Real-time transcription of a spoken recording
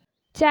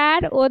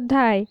4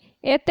 অধ্যায়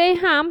এতেই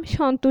হাম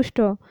সন্তুষ্ট।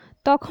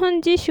 তখন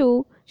যীশু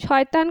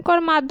শয়তানকর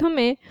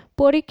মাধ্যমে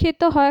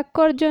পরীক্ষিত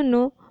হয়কর জন্য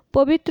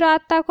পবিত্র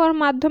আত্মাকর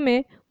মাধ্যমে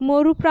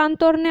মরু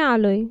প্রান্তরনে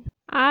আলোয়।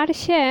 আর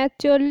সে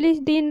 40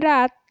 দিন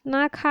রাত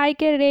না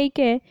খাইকে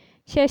রেইকে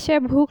শেষে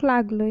ভুক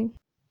লাগলই।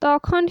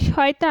 তখন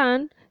শয়তান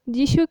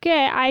যীশুকে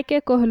আইকে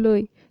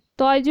কহলই,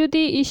 তয়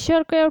যদি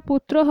ঈশ্বরকের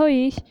পুত্র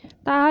হইস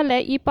তাহলে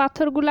ই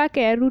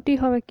পাথরগুলাকে রুটি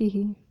হবে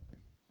কিহি।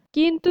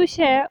 কিন্তু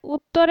সে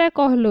উত্তরে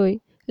কহলই,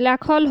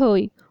 লেখল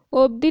হই,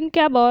 অবদিন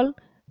কেবল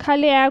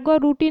খালি এগো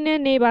রুটিনে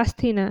নেই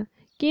বাঁচতি না,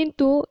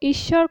 কিন্তু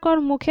ঈশ্বরকর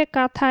মুখে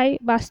কাথাই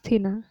বাঁচতি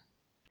না।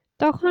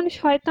 তখন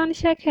শয়তান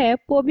শেখে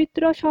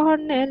পবিত্র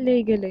শহরনে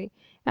লেই গেলে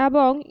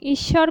এবং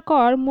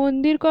ঈশ্বরকর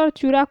মন্দিরকর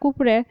চূড়া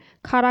কুপড়ে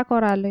খাড়া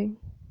করালে।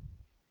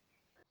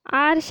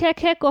 আর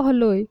শেখে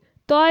কহলই,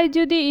 তয়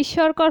যদি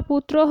ঈশ্বরকর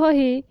পুত্র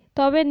হহি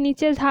তবে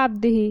নিচে ঝাঁপ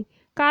দিহি,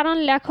 কারণ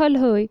লেখল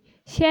হই,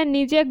 সে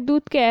নিজেক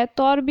দূতকে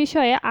তর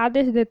বিষয়ে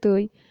আদেশ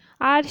দেতই,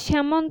 আর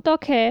সেমন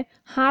তখে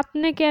হাত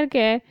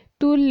নেকেরকে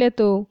তুল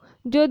লেতৌ,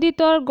 যদি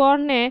তোর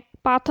গর্নে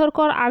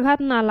পাথরকর আঘাত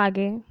না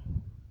লাগে।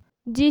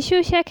 যীশু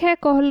শেখে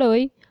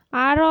কহলই,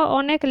 আরও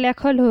অনেক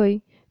লেখল হই,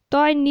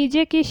 তয়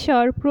নিজেক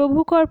ঈশ্বর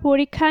প্রভুকর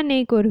পরীক্ষা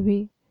নেই করবি।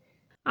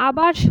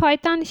 আবার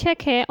শয়তান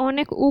শেখে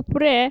অনেক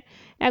উপরে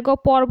এগো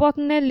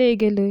পর্বতনে লে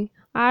গেলই,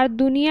 আর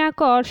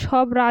দুনিয়াকর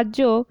সব রাজ্য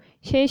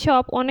সেই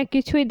সব অনেক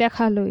কিছুই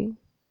দেখালই।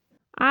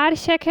 আর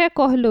শেখে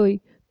কহলই,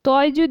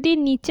 তয় যদি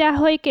নিচা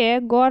হইকে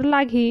গড়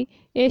লাগি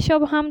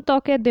এসব হাম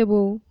তকে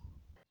দেবৌ।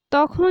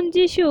 তখন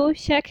যীশু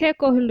শেখে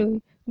কহলই,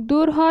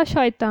 দূর হ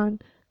শয়তান,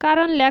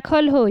 কারণ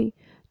লেখল হই,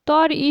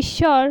 তর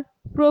ঈশ্বর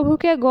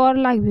প্রভুকে গড়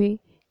লাগবি,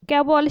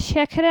 কেবল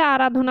শেখরে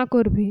আরাধনা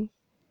করবি।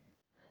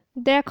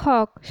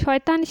 দেখক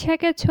শয়তান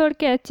শেখে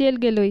ছোড়কে চেল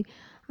গেলই,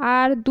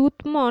 আর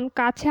দূতমন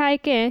কাছে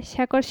আইকে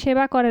শেখর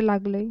সেবা করে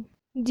লাগলই।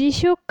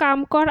 যীশু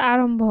কামকর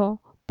আরম্ভ।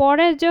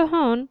 পরে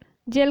যখন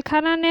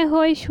জেলখানানে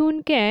হই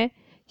শুনকে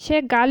সে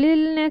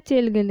গালিলনে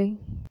চেল গেলে।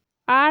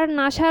 আর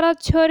নাসারত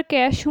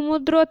ছোড়কে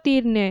সমুদ্র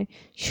তীরনে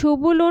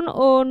সুবুলুন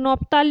ও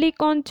নপ্তালিক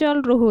অঞ্চল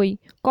রহই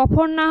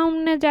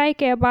কফরনাহুমনে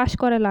যাইকে বাস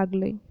করে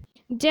লাগলই,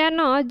 যেন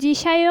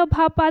যিশাইয়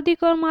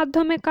ভাবাদিকর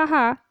মাধ্যমে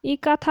কাহা ই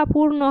কথা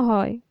পূর্ণ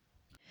হয়।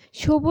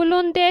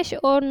 সুবুলুন দেশ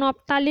ও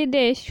নপ্তালি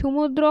দেশ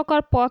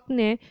সমুদ্রকর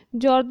পথনে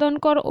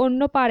জর্দনকর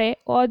অন্য পারে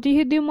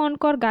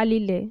অজিহুদিমনকর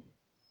গালিলে।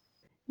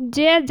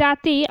 যে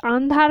জাতি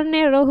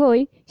আন্ধারনে রহই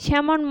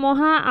সেমন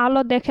মহা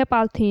আলো দেখে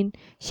পালথিন,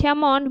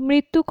 সেমন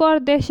মৃত্যুকর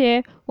দেশে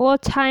ও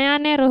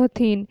ছায়ানে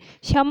রহথিন,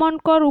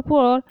 সেমনকর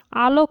উপর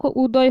আলোক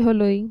উদয়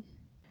হলই।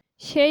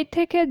 সেই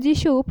থেকে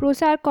যীশু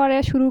প্রচার করে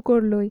শুরু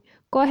করলই,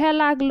 কহে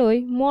লাগলই,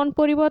 মন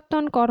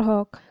পরিবর্তন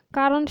করহক,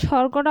 কারণ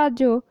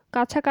স্বর্গরাজ্য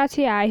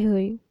কাছাকাছি আয়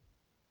হই।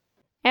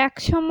 এক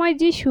সময়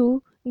যীশু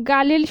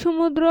গালিল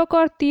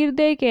সমুদ্রকর তীর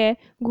দিকে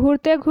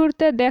ঘুরতে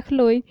ঘুরতে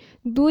দেখলই,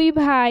 দুই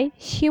ভাই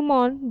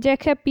সিমন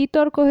যেখে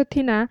পিতর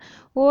কহথিনা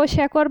ও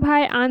শেকর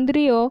ভাই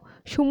আন্দ্রিয়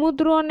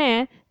সমুদ্রনে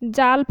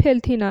জাল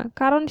ফেলথিনা,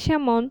 কারণ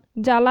সেমন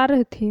জালা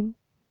রহথিন।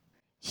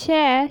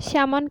 সে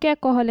সেমনকে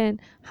কহলেন,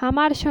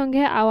 হামার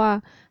সঙ্গে আওয়া,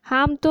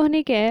 হাম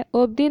তোহনিকে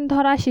অবদিন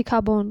ধরা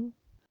শিখাবন।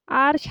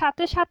 আর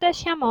সাথে সাথে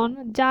সেমন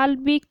জাল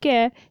বিককে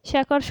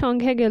শেকর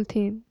সঙ্গে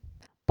গেলথিন।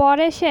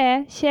 পরে সে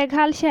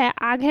সেঘাল সে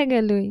আঘে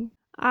গেলই।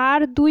 আর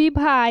দুই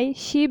ভাই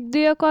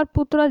শিবদিয়কর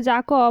পুত্র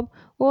জাকব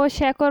ও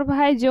শেকর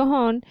ভাই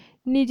যোহন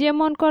নিজে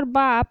মনকর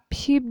বাপ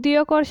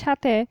শিবদিয়কর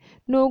সাথে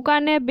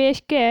নৌকানে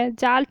বেশকে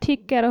জাল ঠিক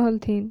কে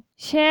রহলথিন।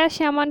 সে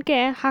সেমনকে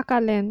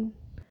হাঁকালেন।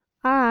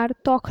 আর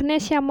তখনে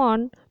সেমন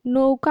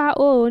নৌকা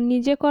ও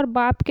নিজেকর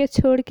বাপকে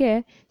ছোড়কে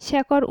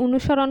শেকর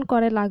অনুসরণ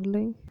করে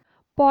লাগলই।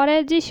 পরে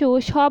যীশু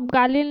সব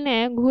গালিলনে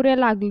ঘুরে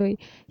লাগলই।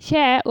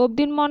 সে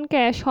অবদিন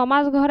মনকে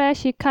সমাজ ঘরে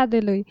শিক্ষা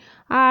দিলই,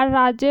 আর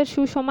রাজ্যের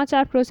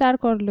সুসমাচার প্রচার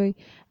করলই,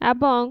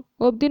 এবং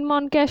অবদিন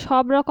মনকে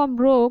সব রকম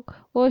রোগ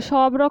ও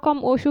সব রকম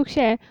অসুখ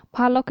সে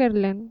ভালো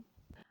করলেন।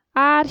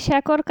 আর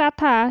শেকর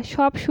কাথা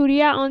সব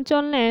সুরিয়া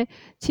অঞ্চলনে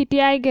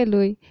ছিটিয়াই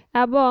গেলই,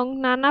 এবং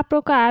নানা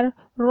প্রকার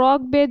রোগ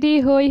ব্যাধি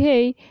হই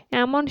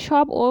এমন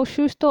সব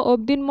অসুস্থ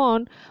অবদিন মন,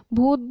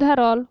 ভূত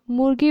ধারল,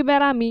 মুরগি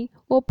বেড়ামি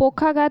ও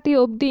পক্ষাঘাতী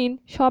অবদিন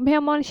সভে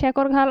মন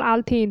শেকর ঘাল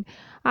আলথিন,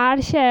 আর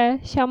সে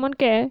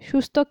সেমনকে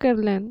সুস্থ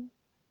করলেন।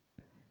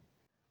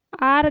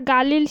 আর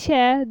গালিল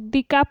সে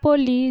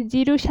দিকাপলি,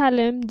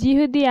 জিরুসালেম,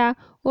 জিহুদিয়া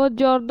ও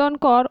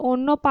জর্দনকর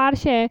অন্য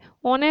পার্শ্বে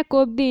অনেক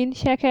অবদিন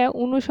শেখে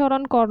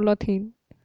অনুসরণ করলথিন।